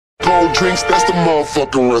cold drinks, that's the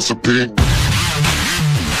motherfucking recipe.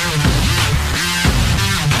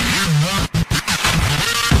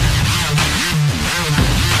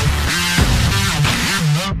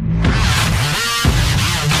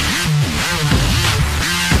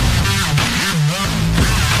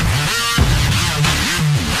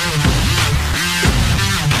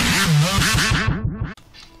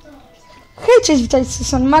 Cześć, witajcie,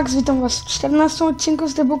 są Max, witam was w 14 odcinku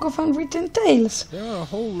z The Book of Unwritten Tales.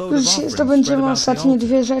 Już zdobędziemy ostatnie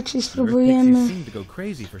dwie rzeczy i spróbujemy...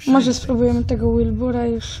 Może spróbujemy tego Wilbura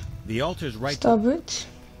już zdobyć.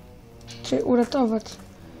 Czy uratować.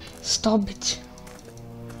 Zdobyć.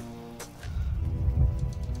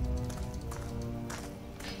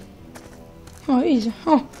 O, idzie.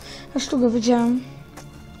 O, aż tu go widziałem.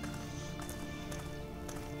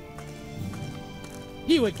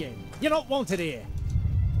 You again. You're not wanted here.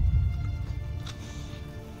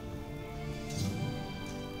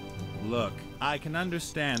 Look, I can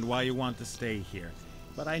understand why you want to stay here,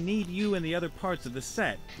 but I need you in the other parts of the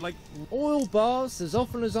set, like Oil baths as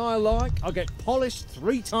often as I like. I get polished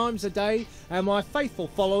 3 times a day, and my faithful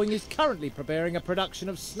following is currently preparing a production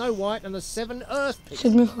of Snow White and the 7 Earth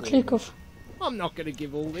Siedmiu Pictures. klików. I'm not going to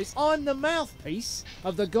give all this. I'm the mouthpiece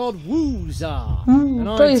of the god Woozar,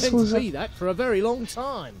 and to I jest intend to Woozar. be that for a very long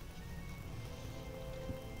time.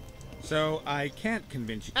 so I can't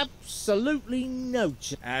convince you. Absolutely no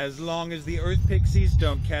chance. As long as the Earth Pixies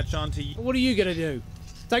don't catch on to you. What are you going to do?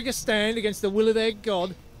 Take a stand against the will of their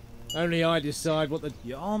god? Only I decide what the...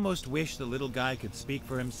 You almost wish the little guy could speak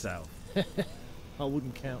for himself. I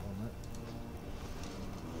wouldn't count on that.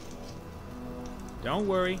 Don't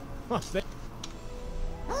worry.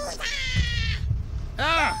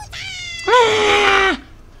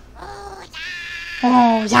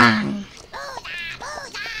 O, Jan!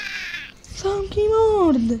 Zamknij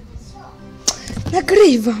mordę!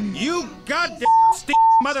 Nagrywam! You goddamn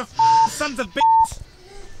mother sons of bitches!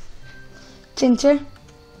 Cięcie?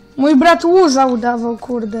 Mój brat łuza udawał,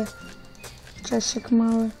 kurde. Czesiek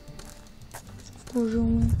mały. Wkurzył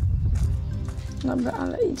mnie. Dobra,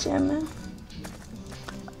 ale idziemy.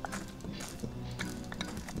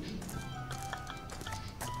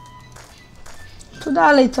 Tu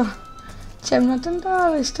dalej to ciemno, ten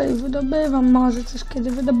dalej stoi, wydobywam, może coś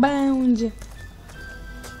kiedy wydobędzie.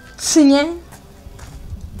 Czy nie?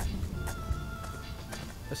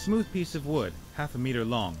 A smooth piece of wood, half a meter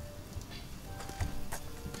long.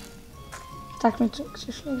 Tak mnie tu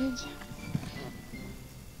gdzieś nie widzi.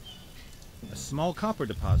 A small copper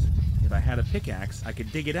deposit. If I had a pickaxe, I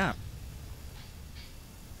could dig it up.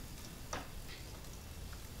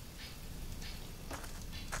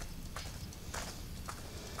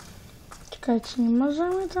 Czekajcie, nie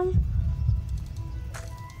możemy tam?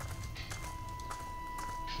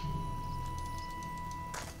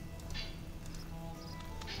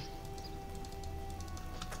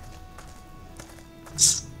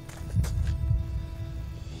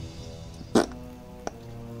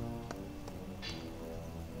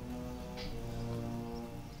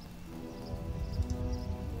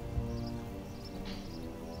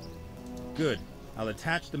 Good. I'll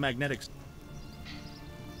attach the magnetic...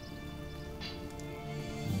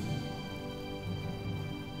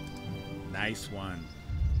 Nice one.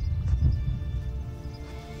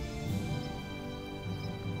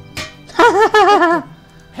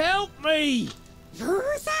 Help me!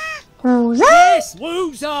 Łuza? Yes,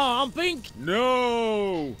 Woozar, I'm being...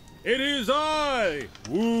 No! It is I,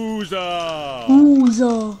 Wooza!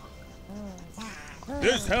 Łuza!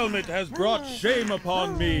 This helmet has brought shame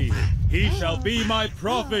upon me. He shall be my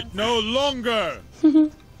prophet no longer.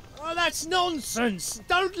 Oh, that's nonsense!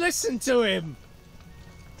 Don't listen to him!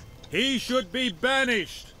 He should be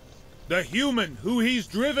banished. The human who he's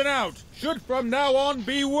driven out should from now on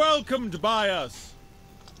be welcomed by us.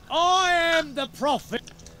 I am the prophet!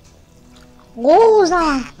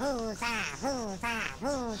 Łuza!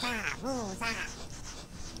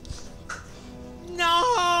 No!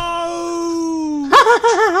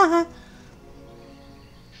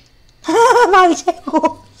 Wal się!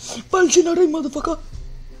 Wal się na ryj, motherfucker!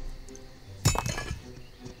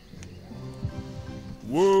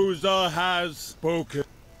 Wooza has spoken.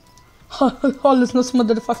 Ale z nas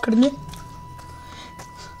motherfucker, nie?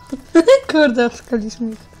 Kurde,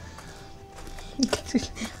 wskaliśmy ich.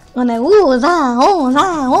 One łuza,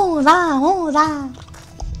 łuza, łuza, łuza.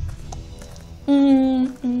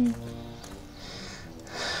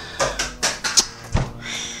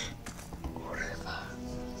 Kurwa.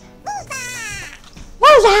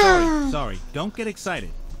 Łuza! Sorry, don't get excited.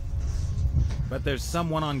 But there's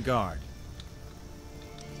someone on guard.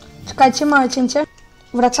 Czekajcie, małe cięcie.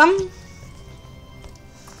 Wracam.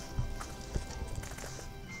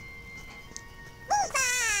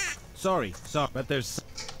 Sorry, but there's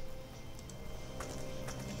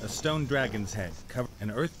a stone dragon's head, covered and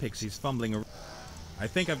earth pixies fumbling around. I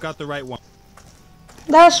think I've got the right one.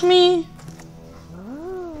 Dasz mi?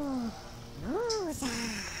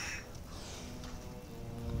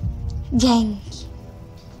 Dzięki.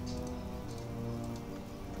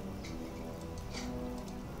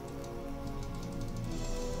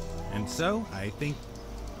 And so, I think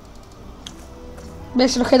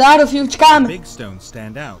Bierz trochę darów i uciekamy. big stones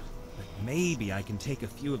stand out. But maybe I can take a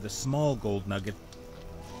few of the small gold nuggets.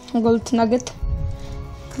 Gold nugget.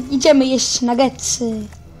 Idziemy jeść nuggetsy.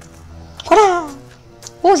 Hurra!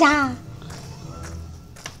 Uza!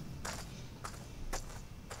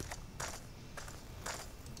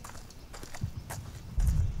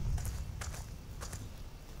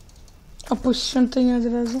 Opuść świątynię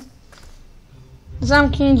od razu.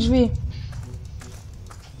 Zamknij drzwi.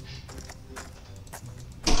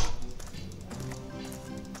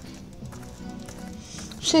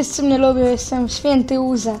 Wszyscy mnie lubią, jestem święty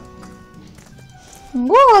Uza.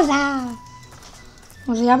 Uza!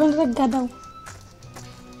 Może ja będę tak gadał?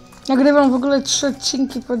 Nagrywam w ogóle 3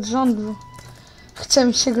 odcinki pod rząd, bo chce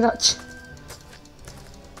mi się grać.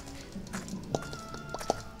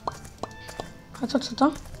 A to co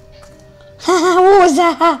to? Haha,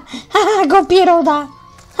 Uza! Haha, go pieroda!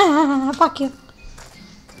 Haha, fuck you.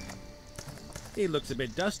 He looks a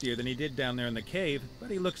bit dustier than he did down there in the cave, but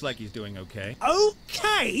he looks like he's doing okay.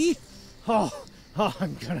 Okay?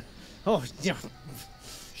 I'm gonna... Oh, yeah.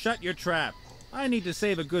 Shut your trap. I need to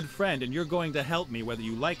save a good friend, and you're going to help me whether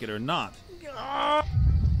you like it or not.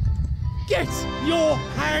 Get your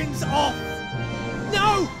hands off!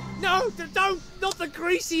 No! No, don't! Not the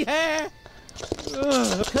greasy hair!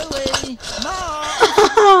 Cooey!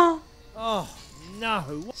 Mark! Oh,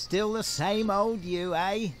 no. Still the same old you,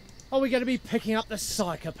 eh? Are we going to be picking up the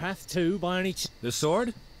psychopath too, by any chance? The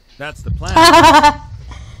sword? That's the plan.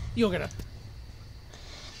 You're going to...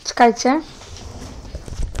 Czekajcie.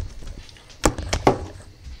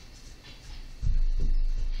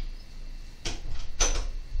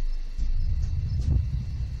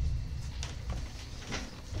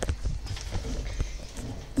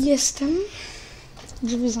 Jestem.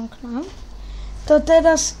 Drzwi zamknąłem. To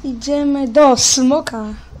teraz idziemy do smoka,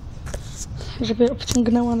 żeby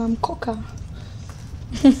obciągnęła nam koka.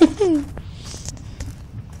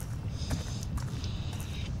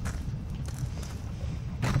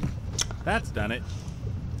 That's done it.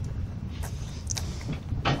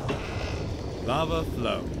 Lava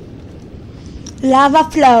flow. Lava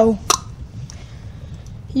flow.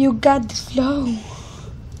 You got the flow.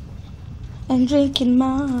 I'm drinking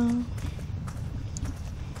more.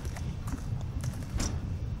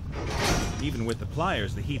 Even with the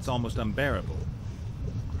pliers, the heat's almost unbearable.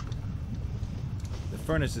 The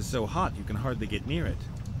furnace is so hot you can hardly get near it.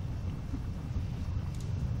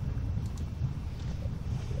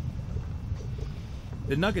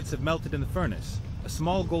 The nuggets have melted in the furnace. A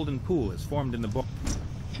small golden pool has formed in the bowl.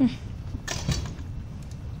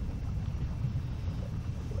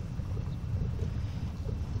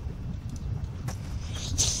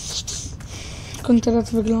 Jak on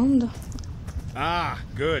teraz wygląda? Ah,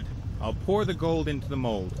 good. I'll pour the gold into the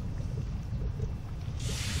mold.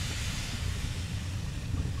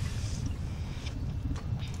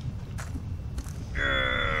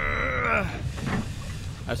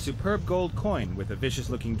 A superb gold coin with a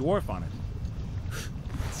vicious-looking dwarf on it.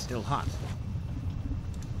 It's still hot.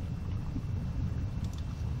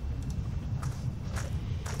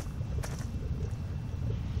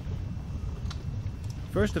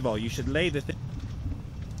 First of all, you should lay the thing.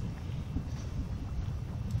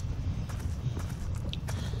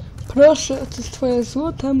 Proszę, to jest twoja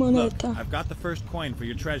złota Look, moneta. I've got the first coin for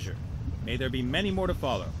your treasure. May there be many more to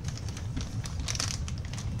follow.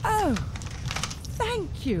 Oh,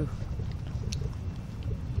 thank you.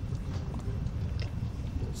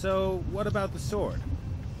 So, what about the sword?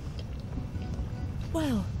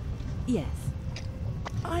 Well, yes.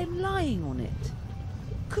 I'm lying on it.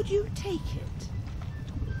 Could you take it?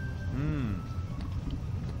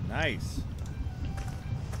 Nice.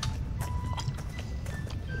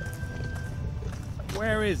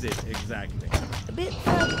 Where is it exactly? A bit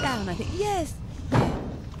further down, I think. Yes.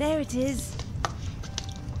 There it is.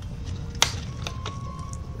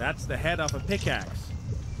 That's the head off a pickaxe.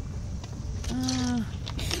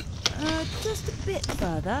 Just a bit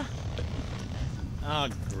further. Ah,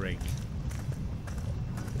 great.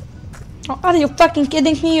 Oh, are you fucking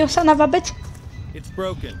kidding me, you son of a bitch? It's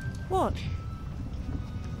broken. What?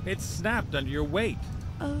 It's snapped under your weight.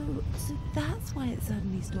 Oh, so that's why it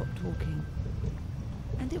suddenly stopped talking.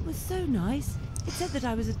 And it was so nice. It said that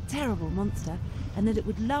I was a terrible monster and that it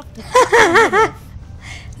would love to cut my head off.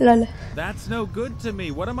 Lol. That's no good to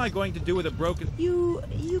me. What am I going to do with a broken... You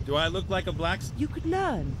Do I look like a blacksmith? You could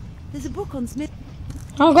learn. There's a book on smith.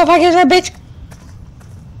 Oh, go back here, bitch.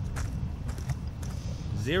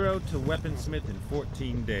 0 to weaponsmith in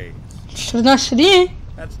 14 days. 14 dni.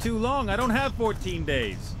 That's too long. I don't have 14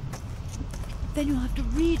 days. Then you'll have to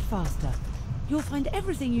read faster. You'll find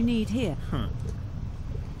everything you need here. Huh.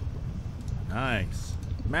 Nice.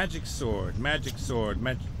 Magic sword, magic sword,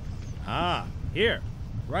 magic... Ah, here.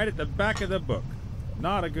 Right at the back of the book.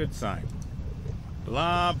 Not a good sign.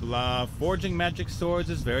 Blah, blah. Forging magic swords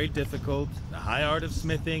is very difficult. The high art of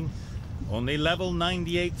smithing. Only level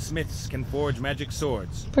 98 smiths can forge magic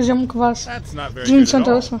swords. Poziom kwas. That's not very good at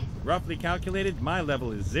all. 98. Roughly calculated, my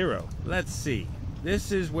level is 0. Let's see.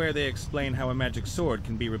 This is where they explain how a magic sword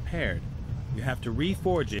can be repaired. You have to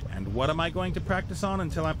reforge it, and what am I going to practice on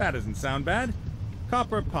until I'm... That doesn't sound bad.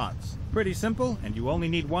 Copper pots. Pretty simple, and you only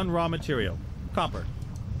need one raw material. Copper.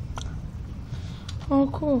 O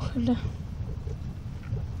kurde.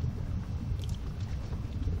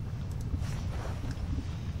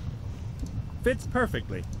 Fits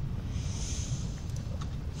perfectly.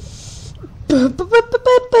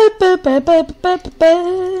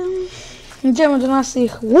 Idziemy do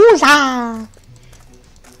naszych łuza!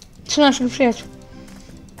 13 przyjaciół.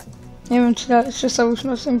 Nie wiem, czy są już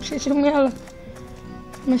naszymi przyjaciółmi, ale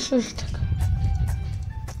myślę, że tak.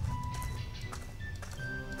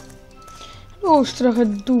 Już trochę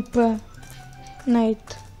dupę.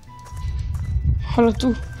 Nate. Ale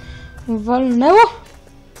tu walnęło?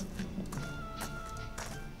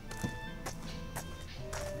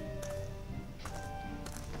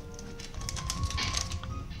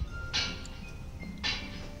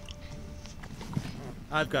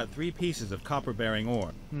 I've got 3 pieces of copper-bearing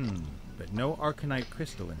ore. But no arcanite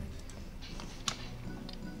crystal in it.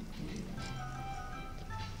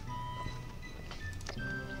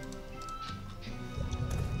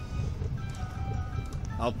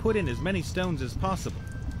 I'll put in as many stones as possible.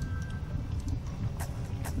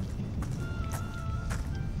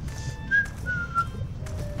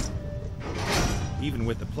 Even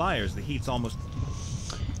with the pliers, the heat's almost...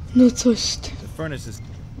 No coś ty. The furnace is...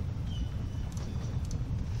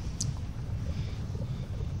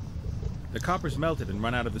 The copper's melted and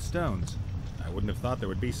run out of the stones. I wouldn't have thought there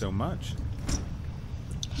would be so much.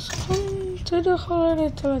 Ty do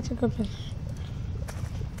cholery tyle tego wiesz.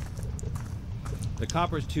 The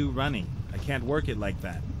copper's too runny. I can't work it like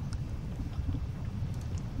that.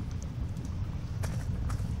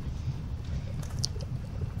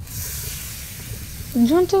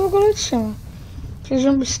 Gdzie on to w ogóle trzyma? Przecież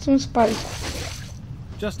on by się z tym spalił.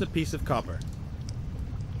 Just a piece of copper.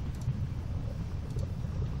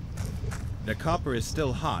 The copper is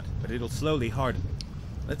still hot, but it'll slowly harden.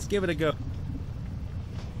 Let's give it a go.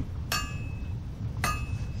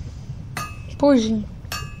 Później.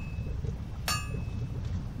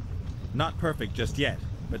 Not perfect just yet,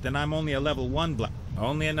 but then I'm only a level 1 black.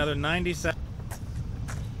 Only another 97.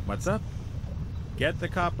 What's up? Get the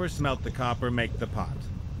copper, smelt the copper, make the pot.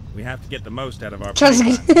 We have to get the most out of our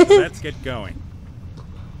pipeline. So let's get going.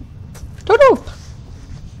 To rób!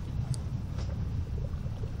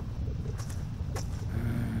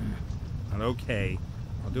 Okay,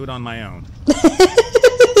 I'll do it on my own.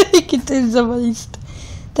 Jaki to jest zawalisty.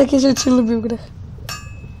 Takie rzeczy lubię w grach.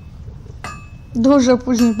 Dużo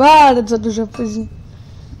później, bardzo dużo później.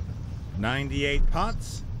 98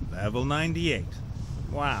 pots, level 98.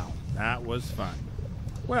 Wow, that was fun.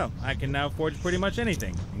 Well, I can now forge pretty much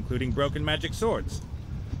anything, including broken magic swords.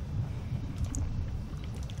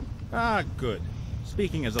 Ah, good.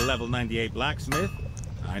 Speaking as a level 98 blacksmith,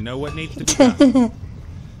 I know what needs to be done.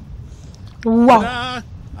 Wow. Ta-da!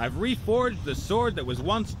 I've reforged the sword that was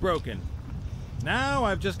once broken. Now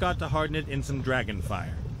I've just got to harden it in some dragon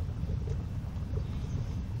fire.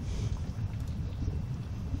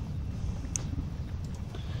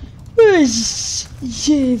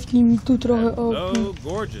 Ziewnij mi tu trochę ognia. Hello,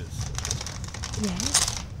 gorgeous.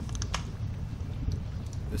 Yes.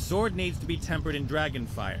 The sword needs to be tempered in dragon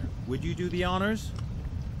fire. Would you do the honors?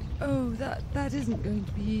 Oh, that isn't going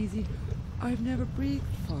to be easy. I've never breathed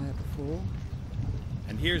fire before.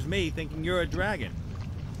 And here's me thinking you're a dragon.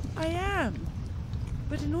 I am.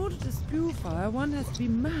 But in order to spew fire, one has to be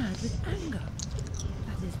mad with anger.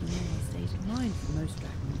 That is the normal state of mind for most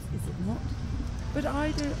dragons, is it not? But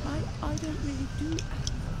I don't really do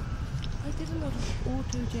anger. I did a lot of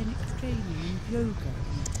autogenic training in yoga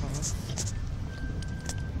in the past.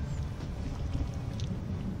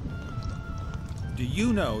 Do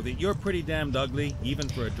you know that you're pretty damned ugly, even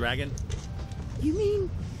for a dragon? You mean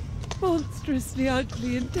monstrously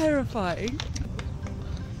ugly and terrifying.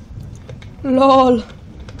 LOL.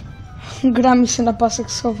 Gra mi się na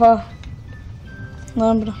pasek schowa.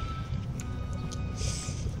 Dobra.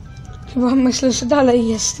 Chyba myślę, że dalej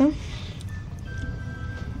jestem.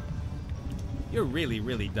 You're really,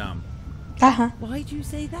 really dumb. Aha. Why do you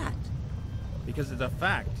say that? Because it's a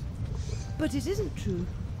fact. But it isn't true.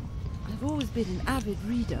 I've always been an avid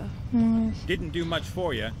reader. Didn't do much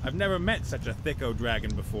for you. I've never met such a thicko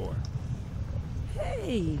dragon before.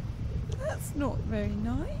 Hey, that's not very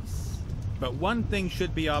nice. But one thing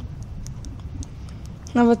should be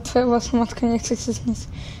Nawet twoja własna matka nie chce cię znieść.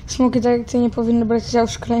 Smoki tak jak ty nie powinny brać udziału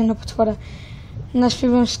w szkoleniu potwora.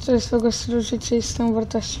 Naśpiewam się tutaj swojego stylu życia i z tą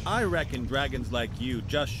wartością. I reckon dragons like you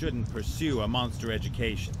just shouldn't pursue a monster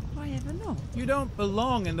education. Why ever not? You don't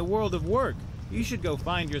belong in the world of work. You should go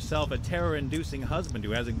find yourself a terror-inducing husband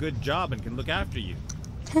who has a good job and can look after you.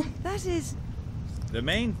 That is... The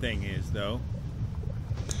main thing is, though...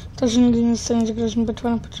 To, że nigdy nie zostaniesz groźnym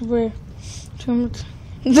potworem, potrzebuje... Czemu ty...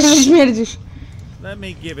 Dobrze śmierdzisz. Let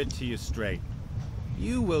me give it to you straight.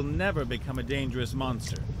 You will never become a dangerous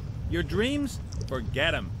monster. Your dreams?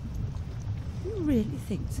 Forget them. You really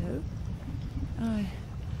think so?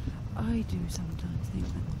 I do sometimes think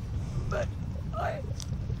that. But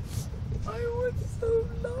I would so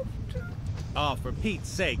love to. Oh, for Pete's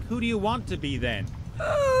sake, who do you want to be then?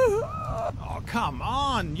 Oh, come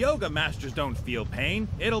on! Yoga masters don't feel pain.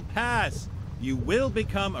 It'll pass. You will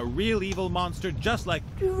become a real evil monster just like...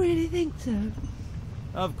 Do you really think so?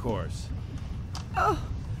 Of course. Oh,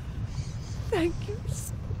 thank you.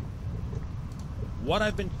 What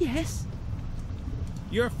I've been... Yes?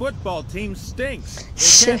 Your football team stinks.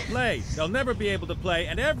 They can't play. They'll never be able to play,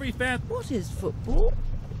 and every fan... What is football?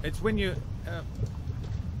 It's when you...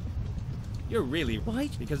 You're really...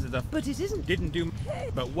 Right. Because of the... But it isn't... Didn't do...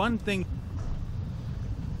 But one thing...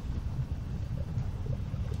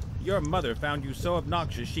 Your mother found you so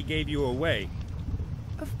obnoxious she gave you away.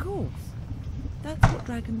 Of course. That's what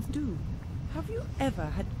dragons do. Have you ever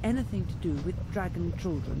had anything to do with dragon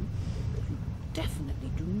children? You definitely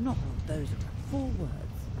do not want those are 4 words.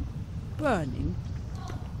 Burning.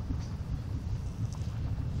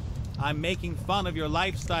 I'm making fun of your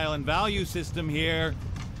lifestyle and value system here.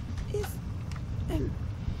 Is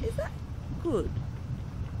that good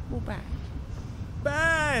or bad?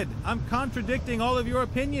 Bad! I'm contradicting all of your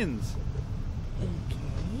opinions.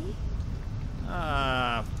 Okay.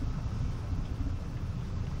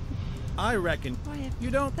 I reckon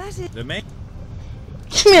you don't... That is... The main...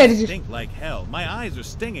 Śmierdzisz. Stink like hell. My eyes are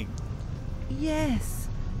stinging. Yes.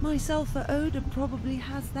 My sulfur odor probably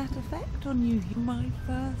has that effect on you. My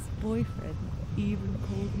first boyfriend even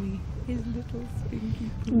called me his little stinky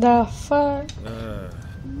poo. The fuck?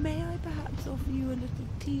 May I perhaps offer you a little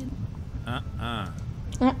tea?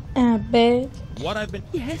 Babe. What I've been...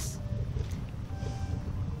 Yes.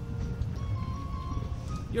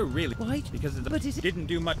 You're really... Right. Because of the... But it Didn't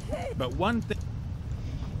do much. But one thing...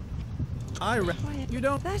 I reckon... You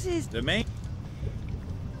don't... That is... The main...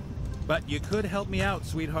 But you could help me out,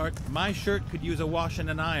 sweetheart. My shirt could use a wash and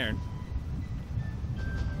an iron.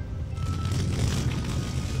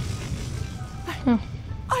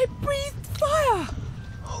 I breathed fire!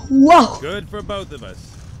 Wow. Good for both of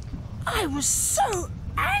us. I was so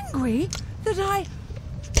angry that I...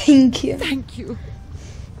 Thank you. Thank you.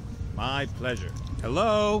 My pleasure.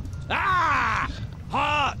 Hello? Ah!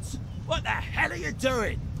 Hearts! What the hell are you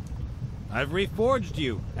doing? I've reforged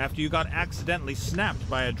you after you got accidentally snapped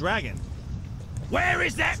by a dragon. Where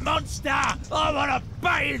is that monster? I want to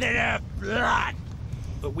bathe in her blood!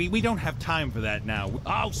 But we don't have time for that now.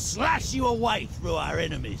 I'll slash you away through our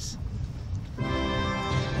enemies.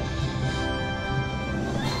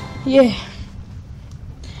 Yeah.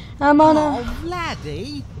 I'm on Oh, a...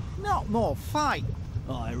 laddie, not more fight.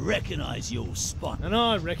 I recognise your spot. And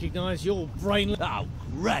I recognise your brainless... Oh,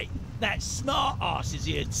 great. That smart ass is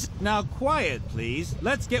here. Now quiet, please.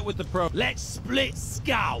 Let's get with the Let's split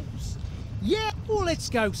skulls. Yeah, well, let's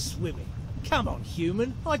go swimming. Come on,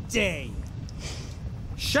 human. I dare you.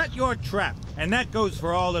 Shut your trap, and that goes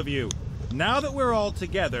for all of you. Now that we're all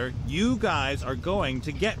together, you guys are going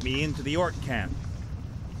to get me into the orc camp.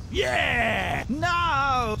 Yeah!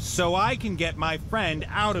 No! So I can get my friend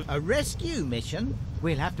out of... A rescue mission?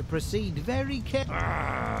 We'll have to proceed very carefully.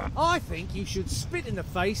 I think you should spit in the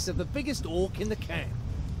face of the biggest orc in the camp.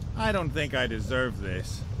 I don't think I deserve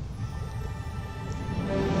this.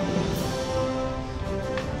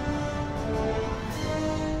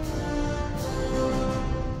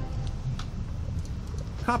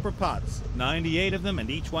 Copper pots, 98 of them, and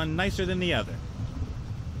each one nicer than the other.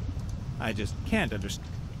 I just can't understand.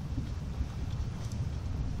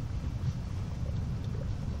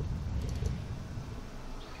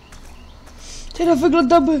 Teraz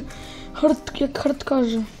wyglądamy jak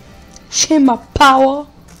hardkorze. Siema, pało.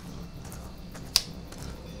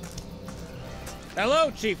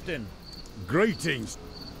 Hello, chieftain. Greetings.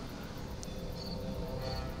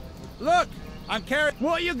 Look, I'm carrying...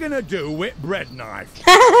 What are you gonna do with bread knife?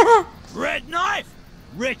 Bread knife?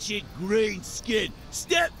 Wretched green skin,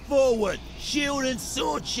 step forward. Shield and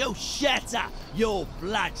sword shall shatter. Your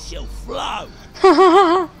blood shall flow.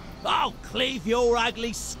 I'll cleave your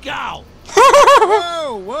ugly skull.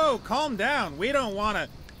 Whoa, whoa, calm down. We don't want to...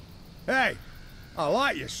 Hey, I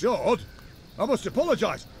like your sword. I must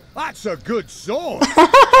apologize. That's a good sword.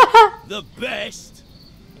 The best.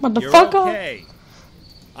 You're Motherfucker. okay.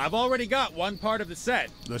 I've already got one part of the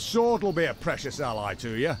set. The sword will be a precious ally to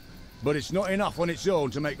you, but it's not enough on its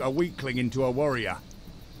own to make a weakling into a warrior.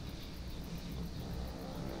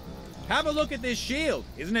 Have a look at this shield.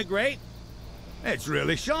 Isn't it great? It's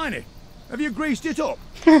really shiny. Have you greased it up?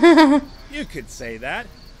 You could say that.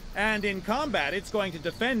 And in combat, it's going to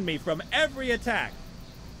defend me from every attack.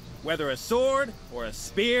 Whether a sword, or a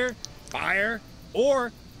spear, fire,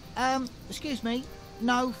 or... Excuse me.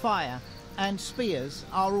 No fire. And spears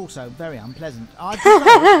are also very unpleasant. I'd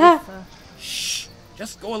prefer if, Shh!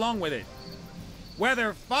 Just go along with it.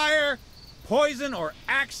 Whether fire, poison, or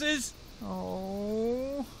axes...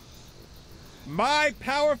 Oh... My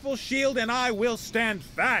powerful shield and I will stand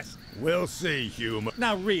fast. We'll see, human.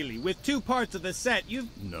 Now really, with 2 parts of the set, you've...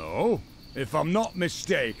 No. If I'm not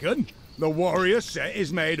mistaken, the warrior set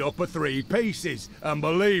is made up of 3 pieces. And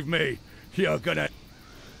believe me, you're gonna...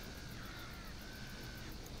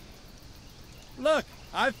 Look,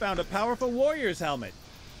 I've found a powerful warrior's helmet.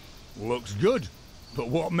 Looks good. But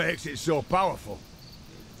what makes it so powerful?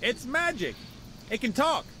 It's magic. It can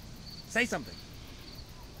talk. Say something.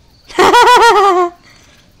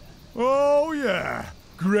 Oh, yeah.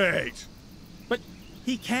 Great. But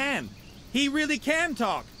he can. He really can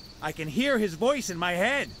talk. I can hear his voice in my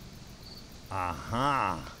head.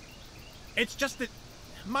 Aha. It's just that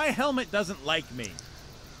my helmet doesn't like me.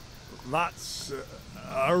 That's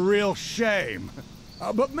a real shame.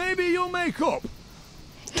 But maybe you'll make up.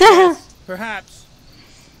 Perhaps.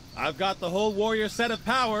 I've got the whole warrior set of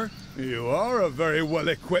power. You are a very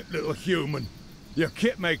well-equipped little human. Your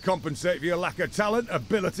kit may compensate for your lack of talent,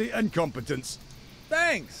 ability, and competence.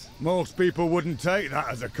 Thanks. Most people wouldn't take that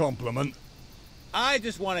as a compliment. I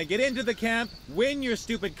just want to get into the camp, win your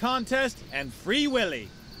stupid contest, and free Willy.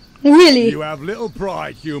 Really? You have little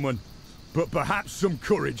pride, human, but perhaps some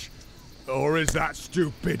courage. Or is that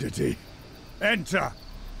stupidity? Enter!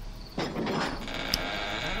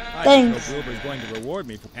 I Thanks. just hope Wilbur's going to reward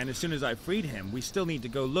me, and as soon as I freed him, we still need to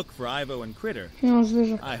go look for Ivo and Critter. No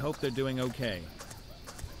zwierzę. I hope they're doing okay.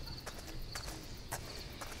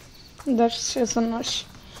 Deszcz się zanosi.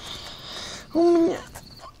 U mnie...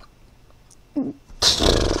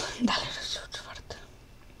 Dalej rozdział 4.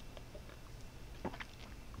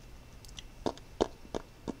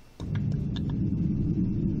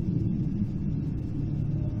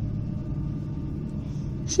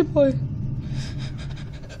 Się boję.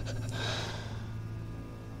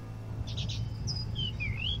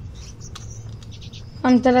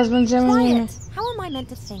 A teraz będziemy... Quiet! How am I meant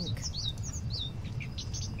to think?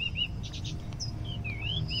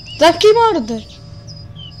 Zamknij mordę!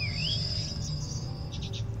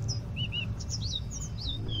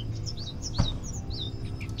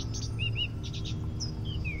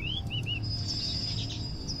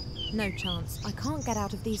 No chance. I can't get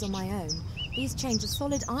out of these on my own. These chains are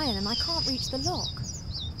solid iron and I can't reach the lock.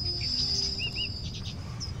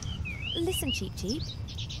 Listen, Cheep Cheep.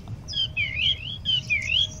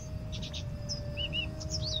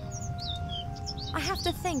 I have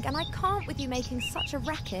to think, and I can't with you making such a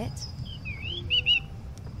racket.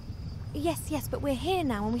 Yes, but we're here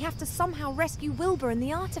now and we have to somehow rescue Wilbur and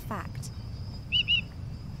the artifact.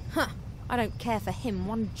 Huh, I don't care for him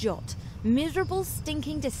one jot. Miserable,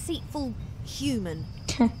 stinking, deceitful human.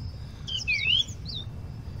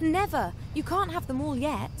 Never! You can't have them all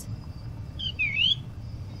yet.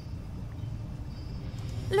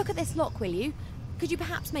 Look at this lock, will you? Could you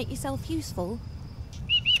perhaps make yourself useful?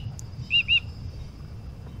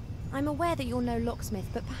 I'm aware that you're no locksmith,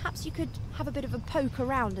 but perhaps you could have a bit of a poke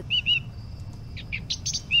around and...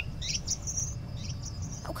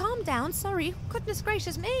 Oh, calm down, sorry. Goodness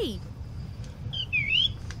gracious me!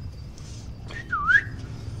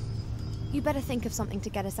 You better think of something to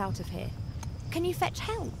get us out of here. Can you fetch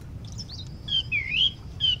help?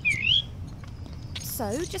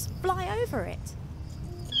 So, just fly over it.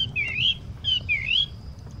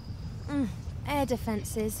 Air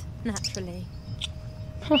defences, naturally.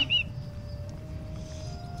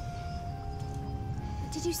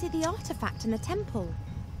 Did you see the artifact in the temple?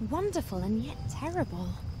 Wonderful and yet terrible.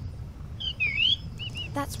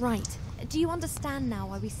 That's right. Do you understand now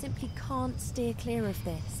why we simply can't steer clear of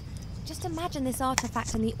this? Just imagine this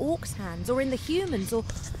artifact in the orcs' hands, or in the humans, or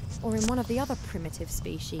in one of the other primitive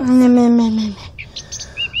species. Yep,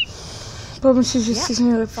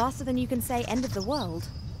 faster than you can say end of the world.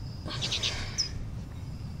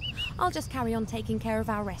 I'll just carry on taking care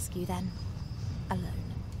of our rescue then. Alone.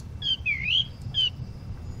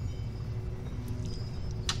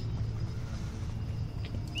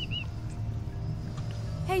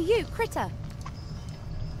 Hey you, critter!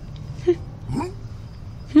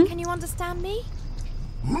 Can you understand me?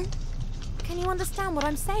 Can you understand what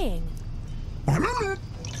I'm saying?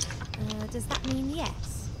 Does that mean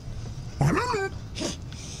yes?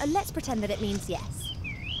 Let's pretend that it means yes.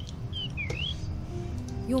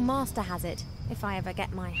 Your master has it, if I ever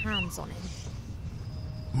get my hands on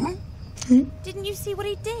him. Didn't you see what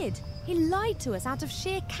he did? He lied to us out of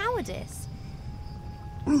sheer cowardice.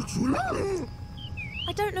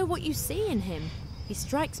 I don't know what you see in him. He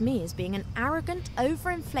strikes me as being an arrogant,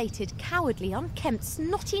 overinflated, cowardly, unkempt,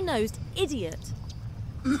 snotty-nosed idiot.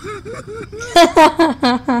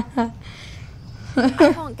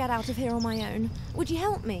 I can't get out of here on my own. Would you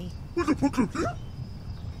help me?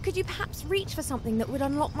 Could you perhaps reach for something that would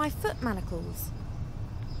unlock my foot manacles?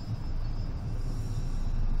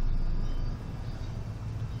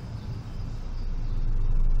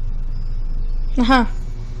 Aha.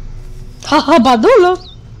 Haha, badulo!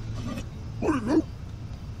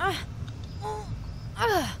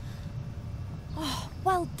 Oh,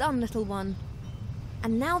 well done, little one.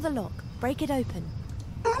 And now the lock. Break it open.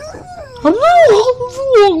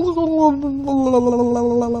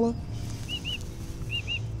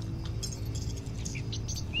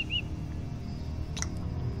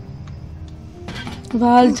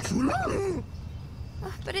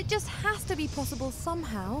 But it just has to be possible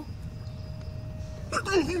somehow.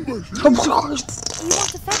 You want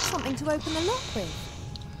to fetch something to open the lock with?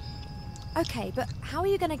 Okay, but how are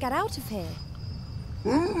you going to get out of here?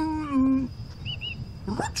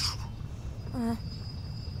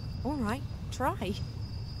 Alright, try.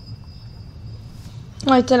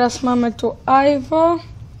 No i teraz mamy tu Iwo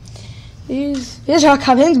i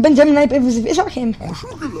zwierzaka, więc będziemy najpierw zwierzakiem.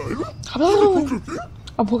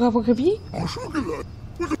 A Boga pogrebi?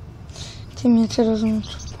 Ty mnie czy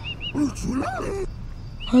rozumiesz?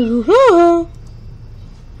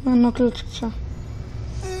 No kluczyk trzeba.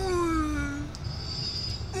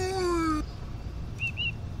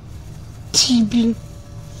 Debil.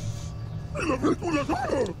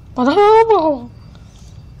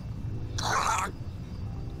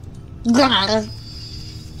 Gar.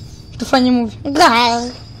 To fajnie mówi. Gar.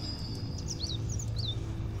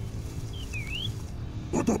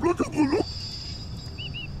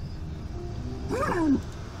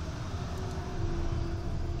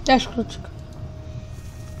 Też kluczyk.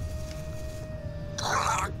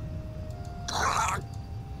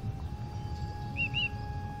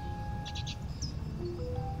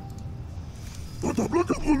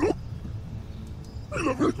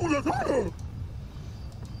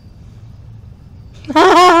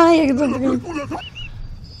 Haha, jak to zrobił.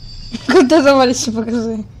 Kurde, zawalić się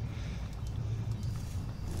pokazuje.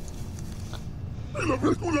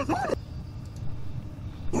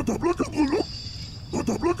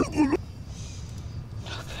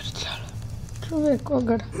 Człowiek,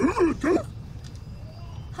 ogar.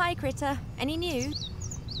 Hi, critter. Any news?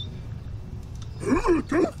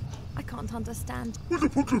 I can't understand.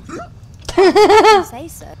 You say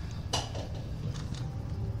so.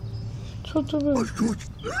 Co to było?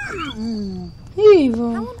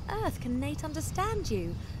 Iwo. How on earth can Nate understand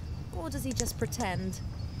you? Or does he just pretend?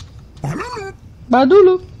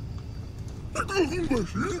 Badulu.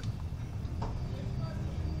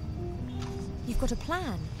 You've got a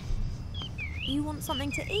plan. You want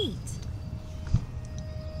something to eat.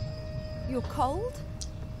 You're cold?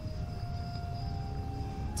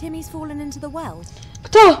 Timmy's fallen into the well.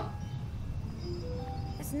 Kto?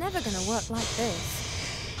 It's never gonna work like this.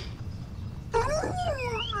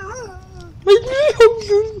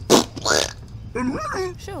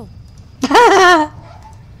 Sure.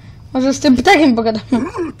 Może z tym ptakiem pogadamy.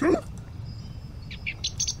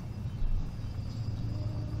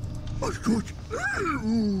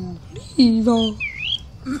 Iwo.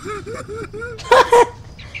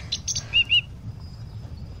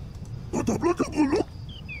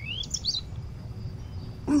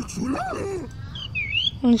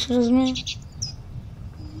 On się rozumie.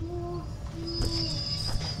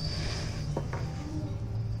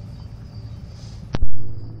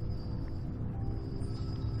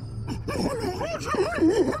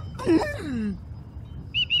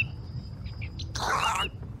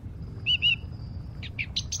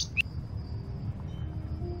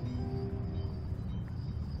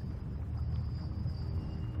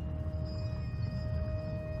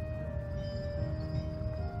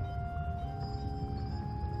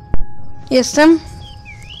 Jestem.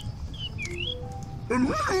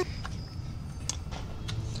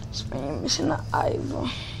 Zmienimy się na Ivo.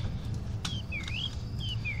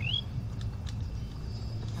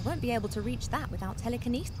 I won't be able to reach that without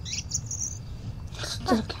telekinesis.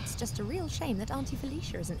 But it's just a real shame that Auntie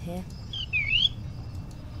Felicia isn't here.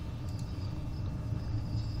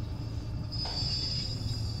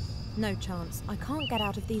 No chance. I can't get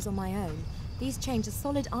out of these on my own. These chains are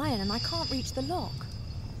solid iron and I can't reach the lock.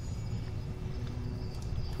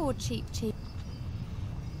 Poor cheap.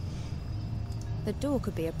 The door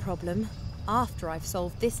could be a problem after I've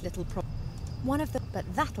solved this little problem. But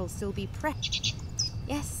that'll still be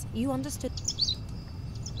Yes, you understood.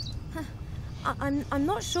 Huh. I'm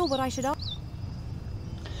not sure what I should ask.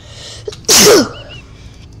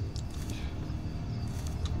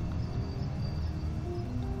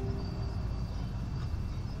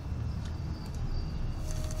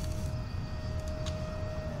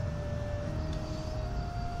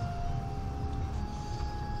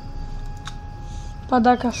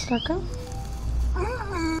 Pada kaszlaka?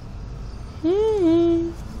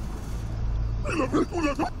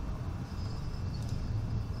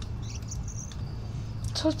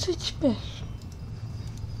 Co ty ćpiesz?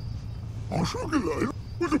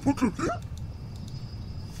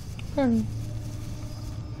 Pewnie.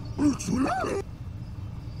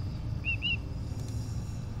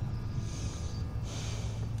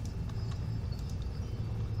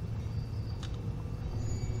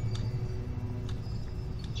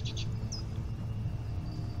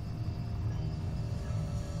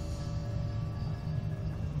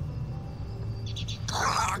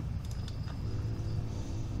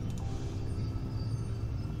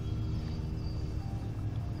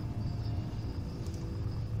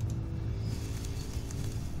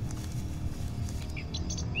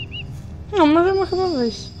 No, możemy chyba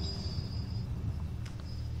wyjść.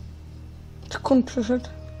 Skąd przyszedł?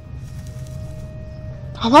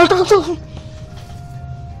 A walka to...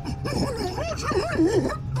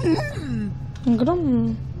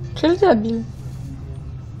 Ogromny. Czyli debil.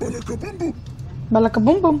 Balaka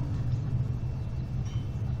bum bum.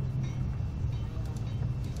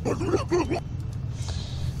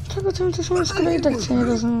 Czego tym też mamy z kolei tak nie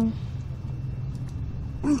rozumiem.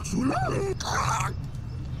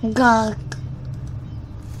 Gak.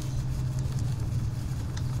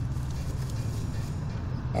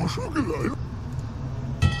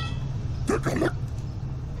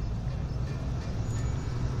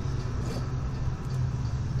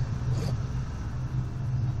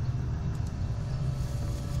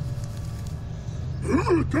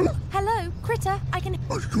 Hello, Critter. I can...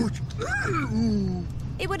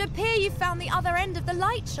 It would appear you found the other end of the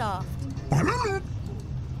light shaft. Hello?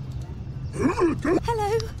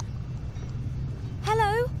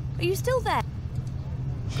 Hello? Are you still there?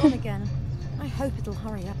 Gone again. I hope it'll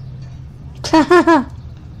hurry up.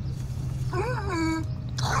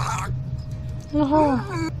 Oho.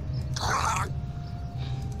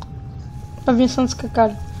 Pewnie są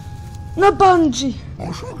skakali. Na bungee!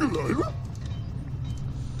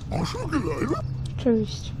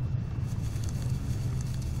 Oczywiście.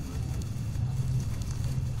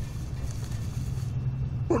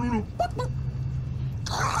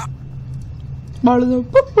 Bardzo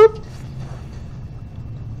pup pup.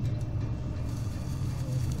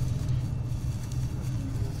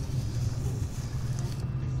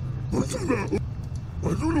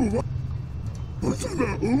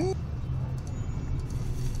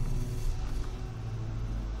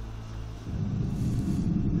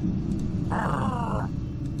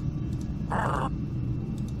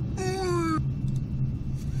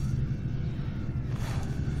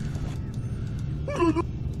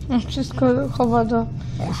 Wszystko chowa do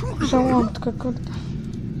żołądka, kurde.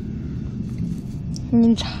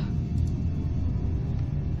 Ninja.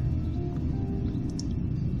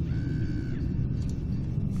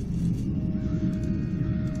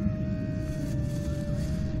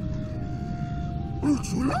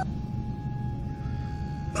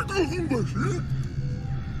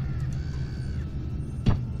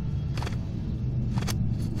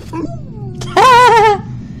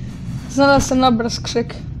 Znalazł ten obraz,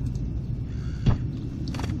 krzyk.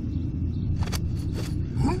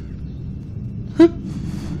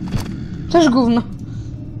 Też gówno.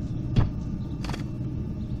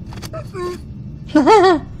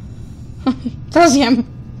 To zjem.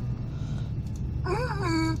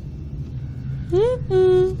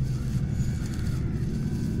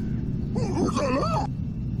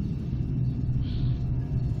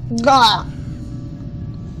 Ga.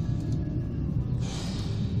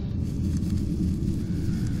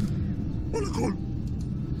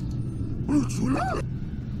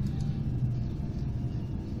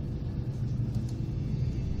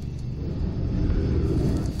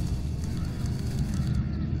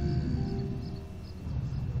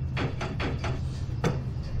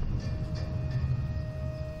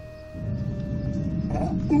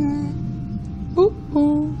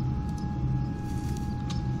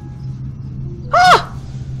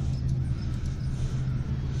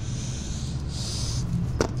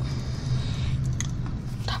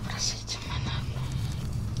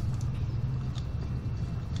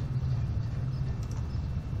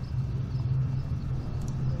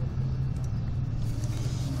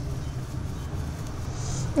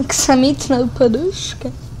 Aksamitną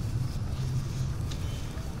poduszkę.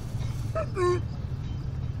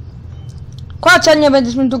 Kłacza, nie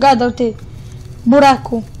będziesz mi tu gadał, ty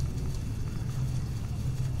buraku.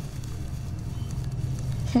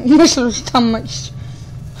 Myślę, że tam ma iść.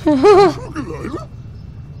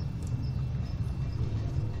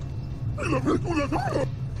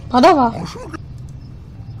 Podoba.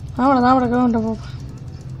 Dobra.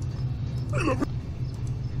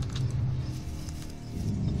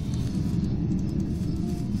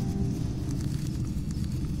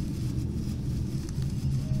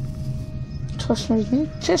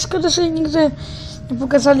 Szkoda, że nigdy nie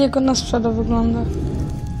pokazali, jak on na sprzedaż wygląda.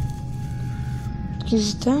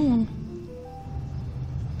 Jakiś demon.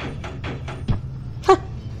 Ha!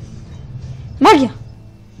 Magia!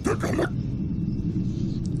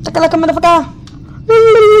 Taka laka madafaka!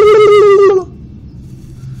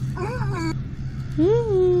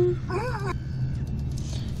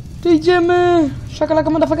 Tu idziemy! Szakalaka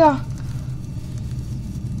madafaka!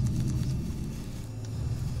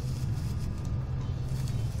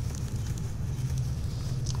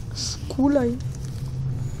 Kulaj.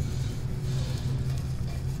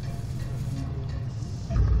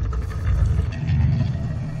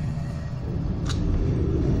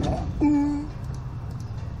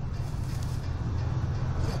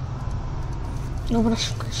 Dobra,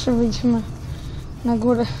 szybko jeszcze wyjdziemy na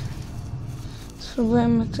górę.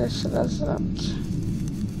 Spróbujemy to jeszcze raz zrobić.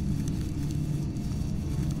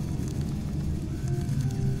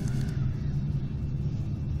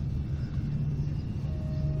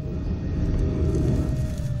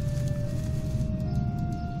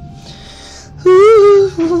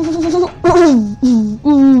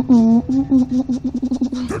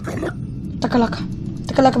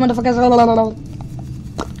 Taka laka motherfucker.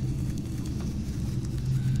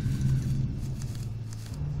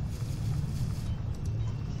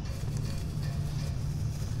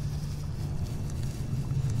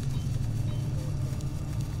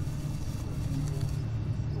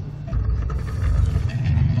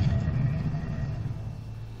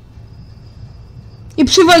 I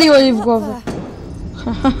przywaliło jej w głowę.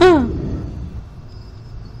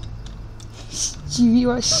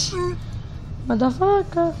 Zdziwiłaś się.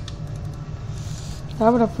 Madafaka.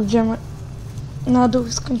 Dobra, pójdziemy na dół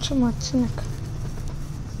i skończymy odcinek.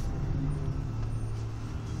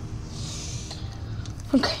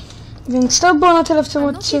 Okej, więc to było na tyle w tym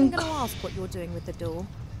odcinku.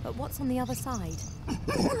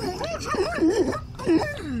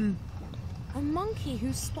 A monkey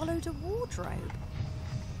who swallowed a wardrobe.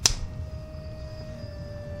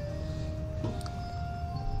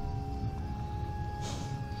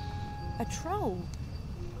 A troll.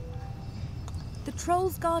 The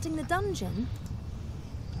troll's guarding the dungeon.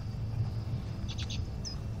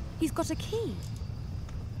 He's got a key.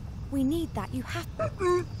 We need that. You have.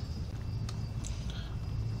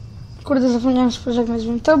 Kurde, zapomniałem się pożegnać.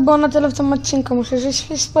 To było na tyle w tym odcinku. Muszę, że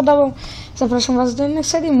się spodobał. Zapraszam was do innych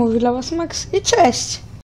serii. Mówi dla was Max i cześć!